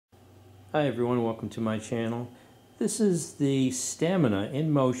Hi everyone, welcome to my channel. This is the Stamina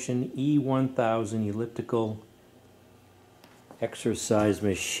in Motion e1000 elliptical exercise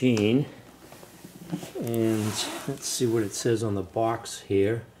machine. And let's see what it says on the box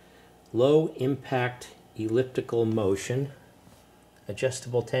here. Low impact elliptical motion,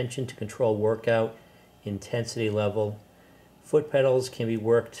 adjustable tension to control workout intensity level. Foot pedals can be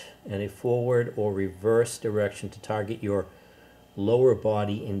worked in a forward or reverse direction to target your lower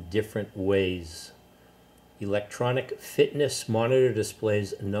body in different ways. Electronic fitness monitor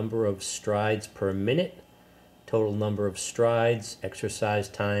displays number of strides per minute, total number of strides, exercise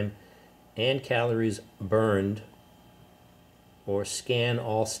time, and calories burned, or scan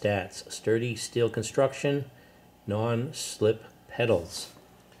all stats. Sturdy steel construction, non-slip pedals.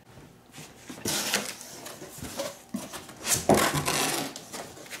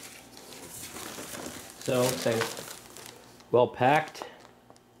 So it's well packed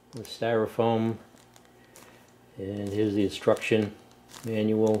with styrofoam, and here's the instruction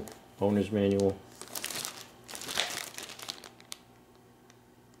manual, owner's manual.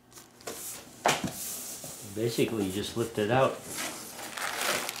 Basically you just lift it out.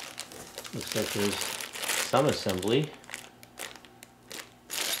 Looks like there's some assembly.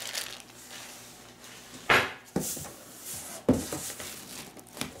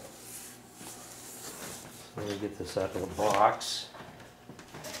 Let me get this out of the box.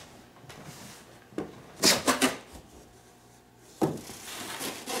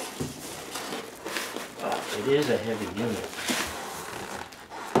 It is a heavy unit.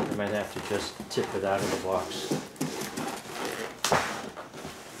 I might have to just tip it out of the box.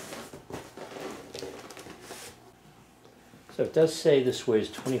 So it does say this weighs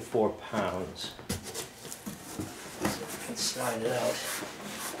 24 pounds. Let's slide it out.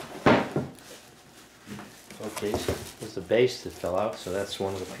 Okay, so there's the base that fell out, so that's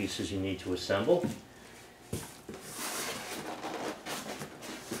one of the pieces you need to assemble.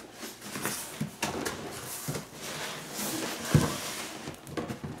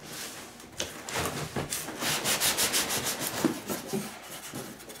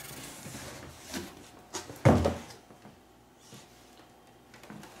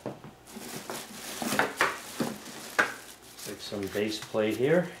 Like some base plate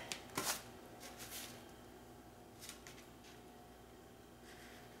here.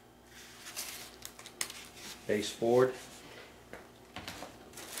 Base forward.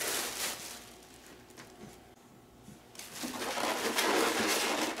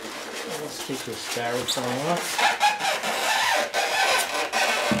 Let's take the styrofoam off.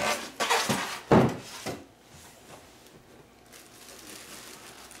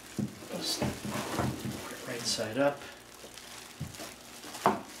 Let's put it right side up.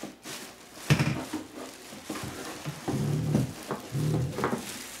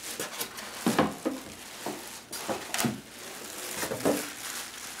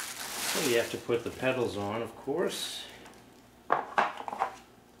 You have to put the pedals on, of course. So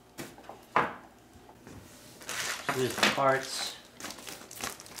there's the parts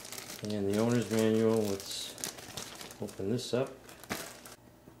and the owner's manual. Let's open this up.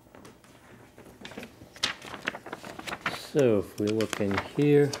 So if we look in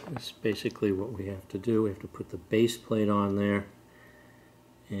here, that's basically what we have to do. We have to put the base plate on there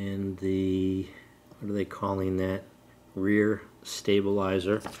and the, what are they calling that? Rear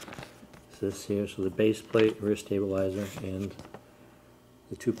stabilizer. This here, so the base plate, rear stabilizer, and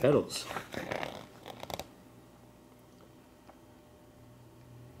the two pedals.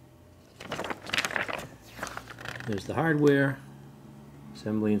 There's the hardware,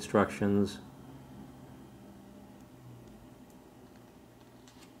 assembly instructions,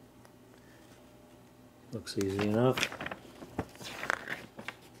 looks easy enough.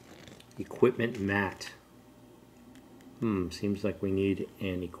 Equipment mat. Seems like we need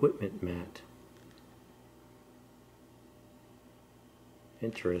an equipment mat.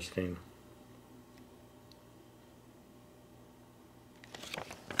 Interesting.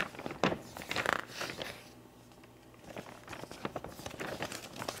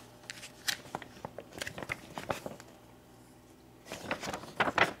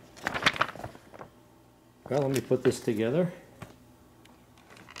 Well, let me put this together.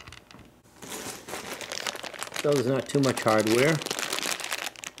 So there's not too much hardware.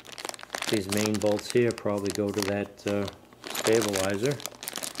 These main bolts here probably go to that stabilizer.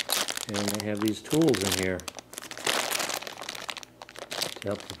 And they have these tools in here to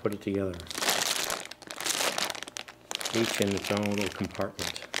help you put it together. Each in its own little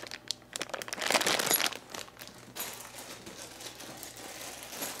compartment.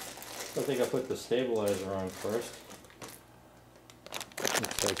 I think I put the stabilizer on first.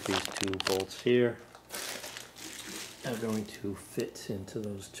 Looks like these two bolts here are going to fit into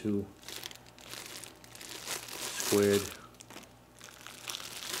those two squared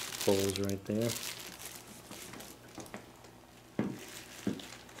holes right there.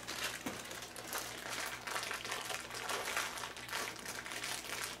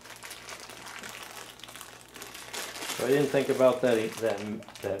 So I didn't think about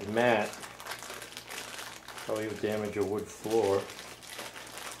that mat. Probably would damage a wood floor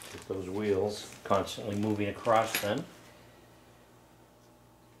with those wheels constantly moving across them.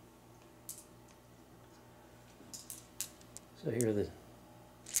 So here are the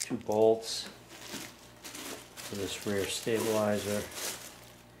two bolts for this rear stabilizer.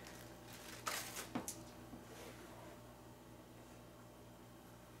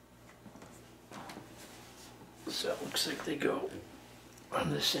 So it looks like they go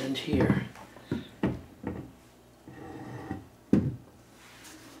on this end here.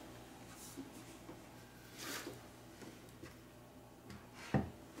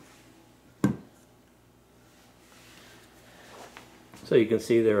 So you can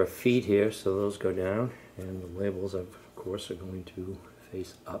see there are feet here, so those go down, and the labels of course are going to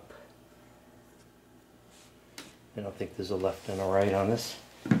face up. I don't think there's a left and a right on this.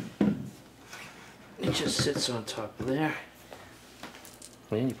 It just sits on top of there,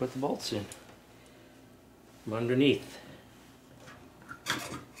 and you put the bolts in from underneath.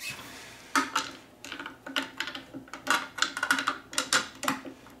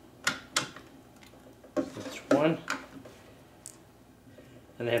 That's one.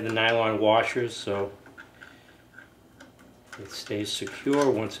 And they have the nylon washers, so it stays secure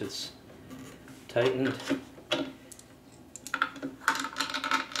once it's tightened.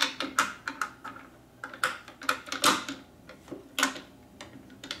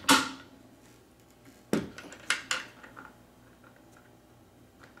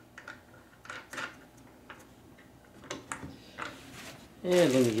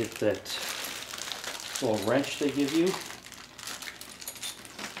 And let me get that little wrench they give you.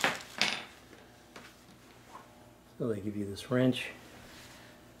 So they give you this wrench.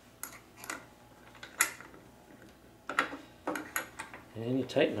 And you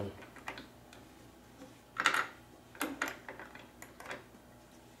tighten them.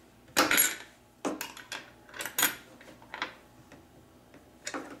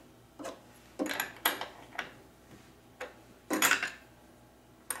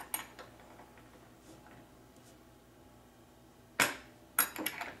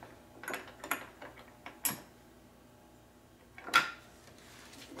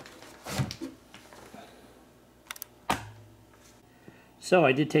 So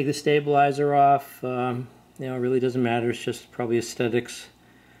I did take the stabilizer off. You know, it really doesn't matter. It's just probably aesthetics.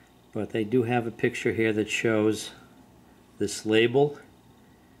 But they do have a picture here that shows this label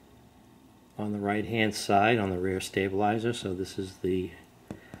on the right hand side on the rear stabilizer. So this is the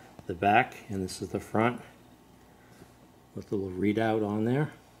back and this is the front with a little readout on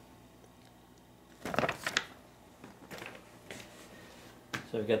there.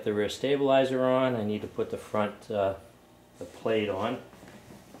 So I've got the rear stabilizer on. I need to put the front the plate on,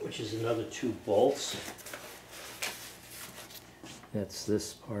 which is another two bolts. That's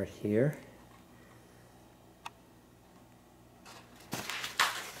this part here.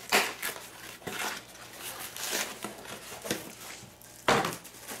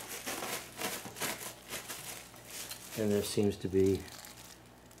 And there seems to be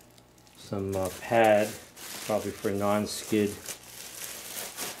some pad, probably for non-skid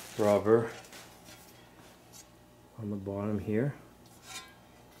rubber on the bottom here.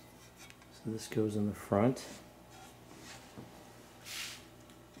 So this goes in the front.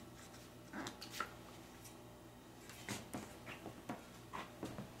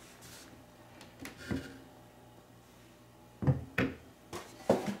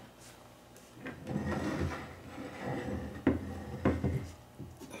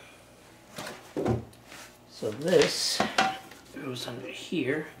 So this goes under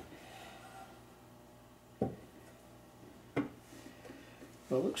here.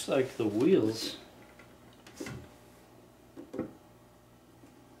 Well, it looks like the wheels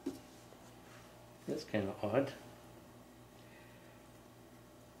that's kind of odd.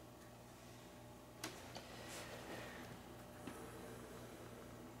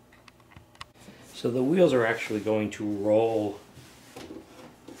 So the wheels are actually going to roll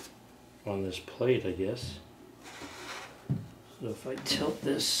on this plate, I guess. So if I tilt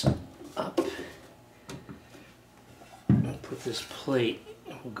this up and put this plate,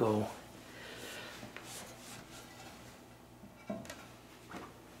 it will go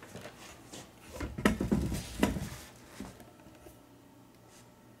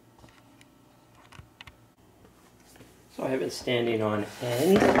So I have it standing on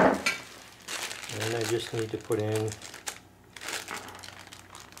end, and I just need to put in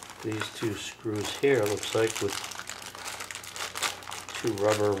these two screws here, it looks like, with two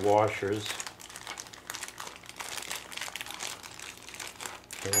rubber washers.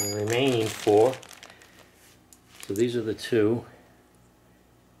 And the remaining four, so these are the two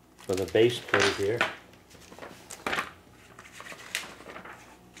for the base plate here.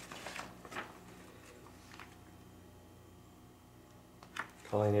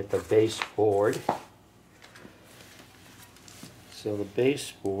 Calling it the baseboard. So the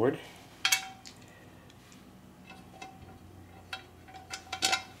baseboard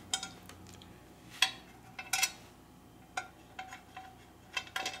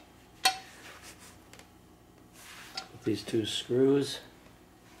with these two screws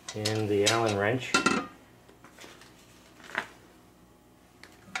and the Allen wrench.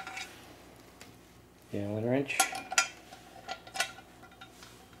 The Allen wrench.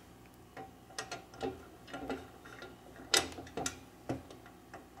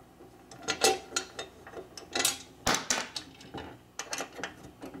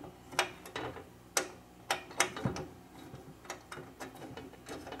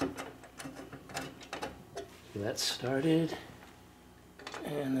 So that started,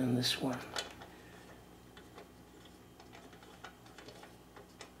 and then this one.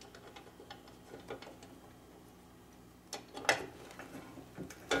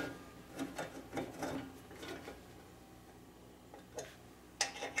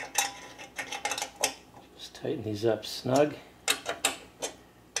 Just tighten these up snug.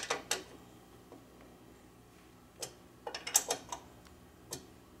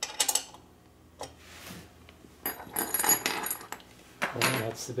 And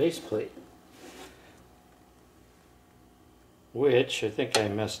that's the base plate, which I think I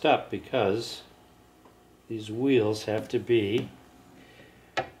messed up because these wheels have to be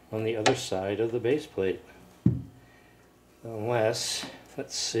on the other side of the base plate. Unless,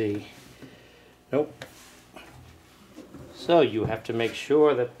 let's see, nope. So you have to make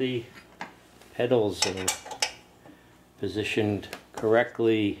sure that the pedals are positioned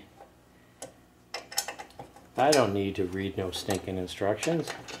correctly. I don't need to read no stinking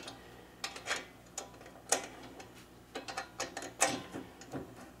instructions.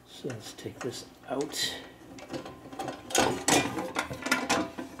 So let's take this out.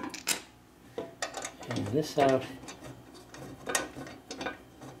 And this out.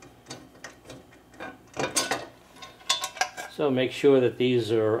 So make sure that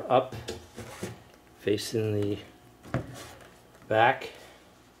these are up, facing the back,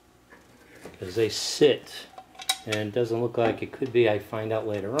 because they sit. And it doesn't look like it could be, I find out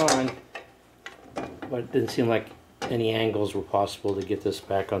later on, but it didn't seem like any angles were possible to get this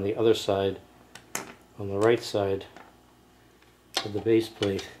back on the other side, on the right side of the base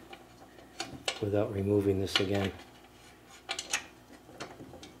plate, without removing this again.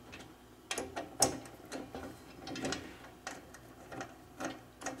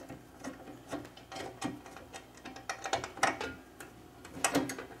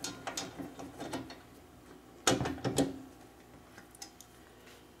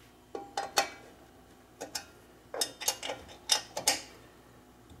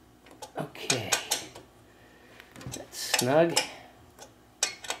 Okay, that's snug.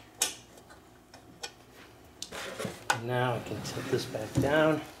 And now I can tilt this back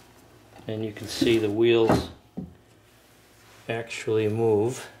down, and you can see the wheels actually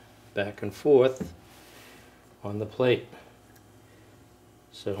move back and forth on the plate.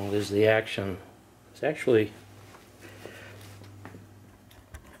 So there's the action. It's actually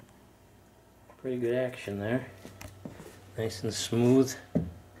pretty good action there. Nice and smooth.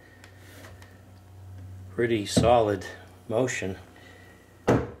 Pretty solid motion.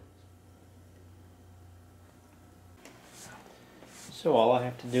 So all I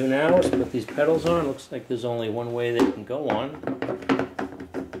have to do now is put these pedals on. Looks like there's only one way they can go on.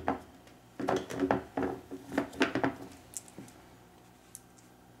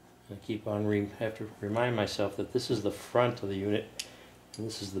 I keep on have to remind myself that this is the front of the unit and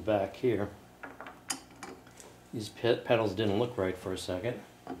this is the back here. These pedals didn't look right for a second.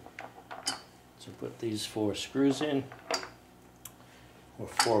 So put these 4 screws in, or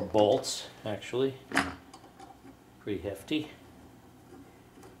 4 bolts actually, pretty hefty.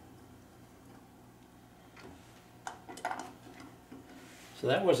 So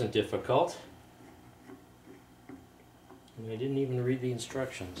that wasn't difficult, and I didn't even read the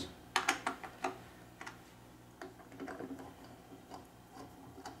instructions.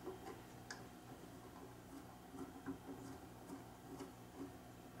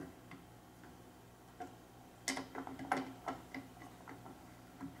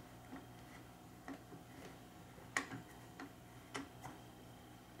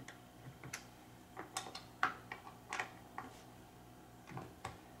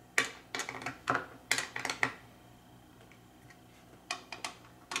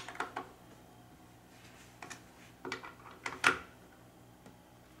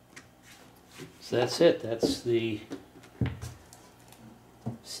 So that's it. That's the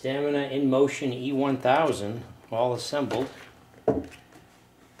Stamina in Motion E1000 all assembled.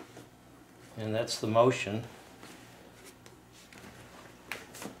 And that's the motion.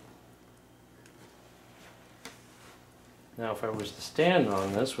 Now if I was to stand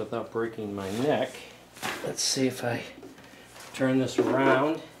on this without breaking my neck, let's see if I turn this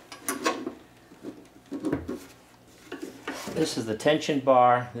around. This is the tension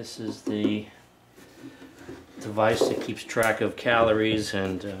bar. This is the device that keeps track of calories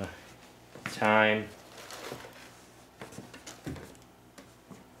and time.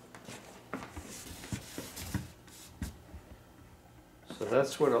 So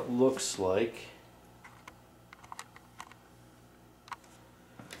that's what it looks like.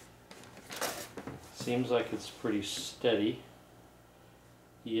 Seems like it's pretty steady.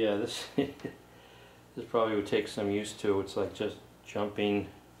 Yeah, this this probably would take some used to. It's like just jumping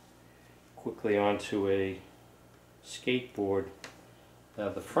quickly onto a skateboard.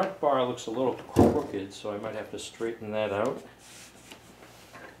 The front bar looks a little crooked, so I might have to straighten that out.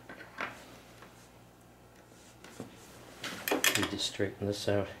 Need to straighten this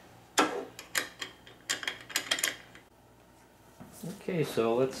out. Okay,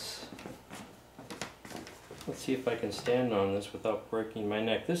 so let's see if I can stand on this without breaking my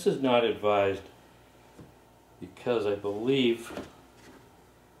neck. This is not advised because I believe,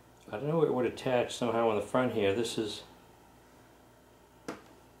 I don't know, it would attach somehow on the front here. This is,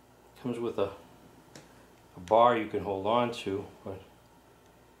 comes with a bar you can hold on to, but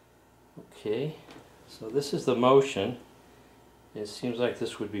okay. So this is the motion. It seems like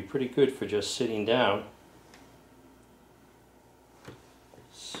this would be pretty good for just sitting down.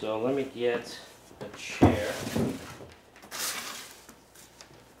 So let me get a chair.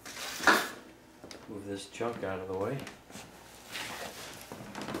 Move this junk out of the way.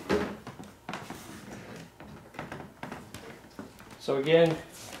 So again,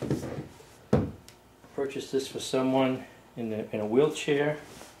 purchased this for someone in a wheelchair,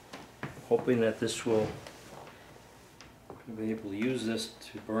 hoping that this will be able to use this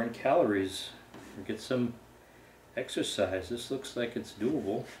to burn calories or get some exercise. This looks like it's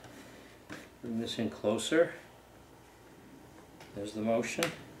doable. Bring this in closer. There's the motion.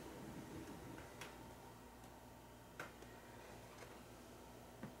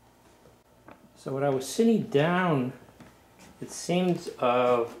 So when I was sitting down, it seemed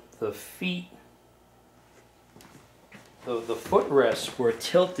the feet, the footrests were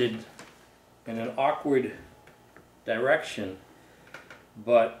tilted in an awkward direction,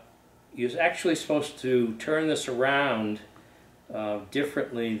 but you're actually supposed to turn this around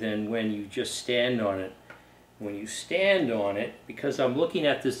differently than when you just stand on it. When you stand on it, because I'm looking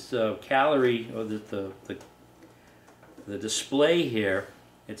at this calorie, or the display here,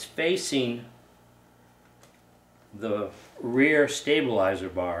 it's facing the rear stabilizer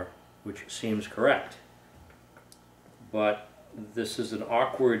bar, which seems correct. But this is an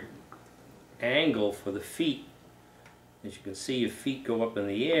awkward angle for the feet. As you can see, your feet go up in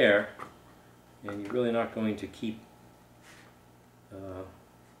the air, and you're really not going to keep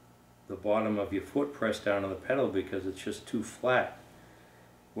the bottom of your foot pressed down on the pedal because it's just too flat.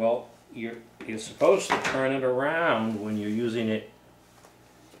 Well, you're supposed to turn it around when you're using it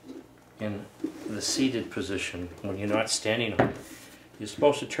in the seated position, when you're not standing on it. You're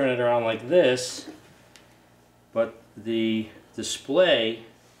supposed to turn it around like this, but the display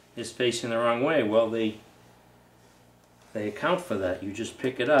is facing the wrong way. Well, they account for that. You just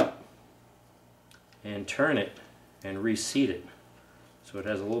pick it up and turn it and reseat it. So it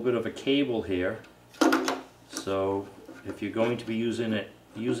has a little bit of a cable here. So if you're going to be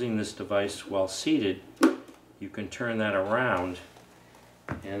using this device while seated, you can turn that around,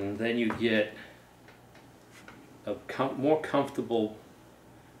 and then you get a more comfortable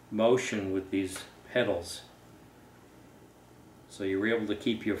motion with these pedals. So you're able to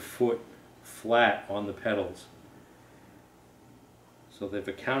keep your foot flat on the pedals. So they've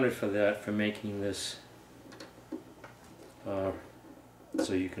accounted for that, for making this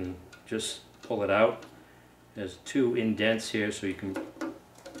so you can just pull it out. There's two indents here, so you can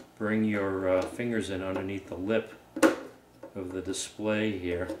bring your fingers in underneath the lip of the display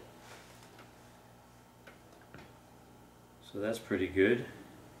here. So that's pretty good.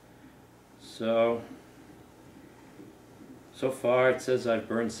 So far it says I've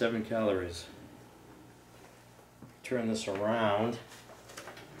burned 7 calories. Turn this around.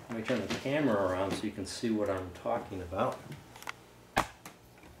 Let me turn the camera around so you can see what I'm talking about.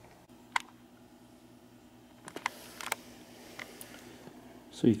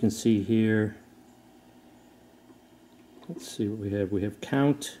 So you can see here, let's see what we have. We have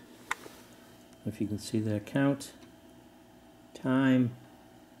count If you can see that count, time,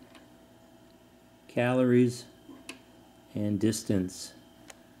 calories, and distance.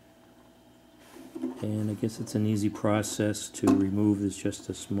 And I guess it's an easy process to remove. There's just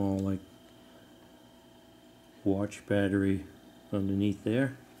a small like watch battery underneath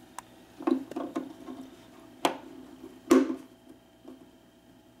there.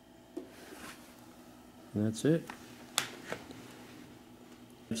 And that's it.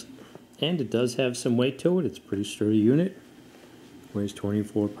 And it does have some weight to it. It's a pretty sturdy unit. Weighs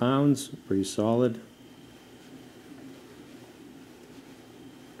 24 pounds, pretty solid.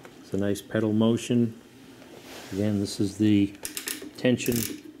 It's a nice pedal motion. Again, this is the tension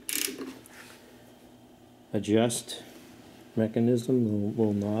adjust mechanism, the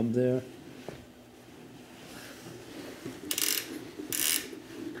little knob there.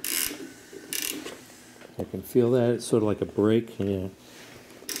 I can feel that. It's sort of like a brake. Yeah,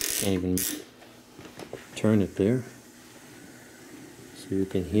 can't even turn it there. So you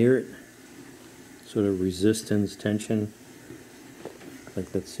can hear it. Sort of resistance, tension. I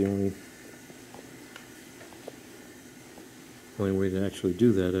think that's the only way to actually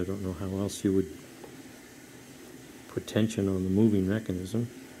do that. I don't know how else you would put tension on the moving mechanism.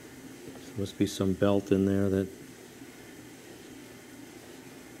 There must be some belt in there that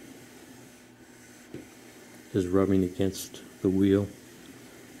is rubbing against the wheel.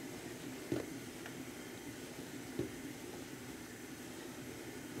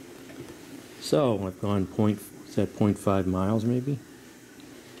 So I've gone 0.5 miles maybe.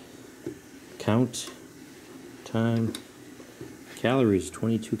 Count, time, calories,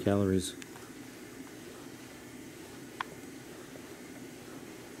 22 calories.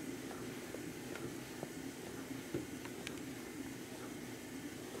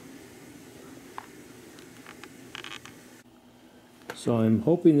 So I'm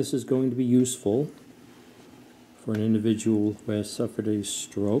hoping this is going to be useful for an individual who has suffered a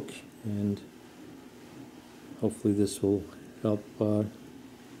stroke, and hopefully this will help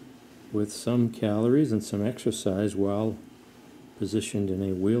with some calories and some exercise while positioned in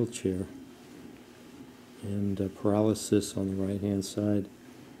a wheelchair, and paralysis on the right hand side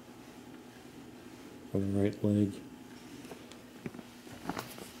on the right leg.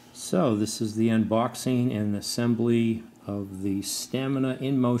 So this is the unboxing and assembly of the Stamina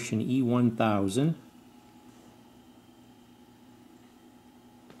in Motion e1000.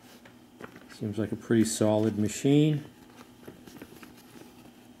 Seems like a pretty solid machine.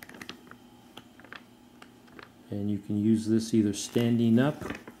 And you can use this either standing up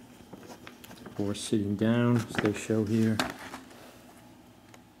or sitting down, as they show here.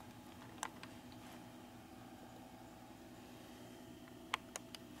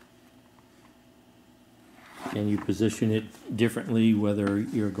 And you position it differently, whether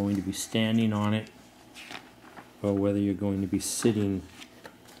you're going to be standing on it or whether you're going to be sitting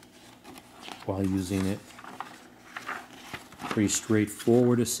while using it. Pretty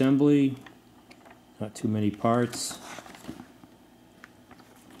straightforward assembly, not too many parts.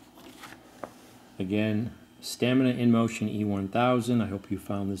 Again, Stamina in Motion e1000. I hope you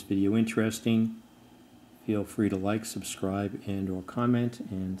found this video interesting. Feel free to like, subscribe, and or comment,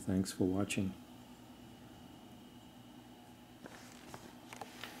 and thanks for watching.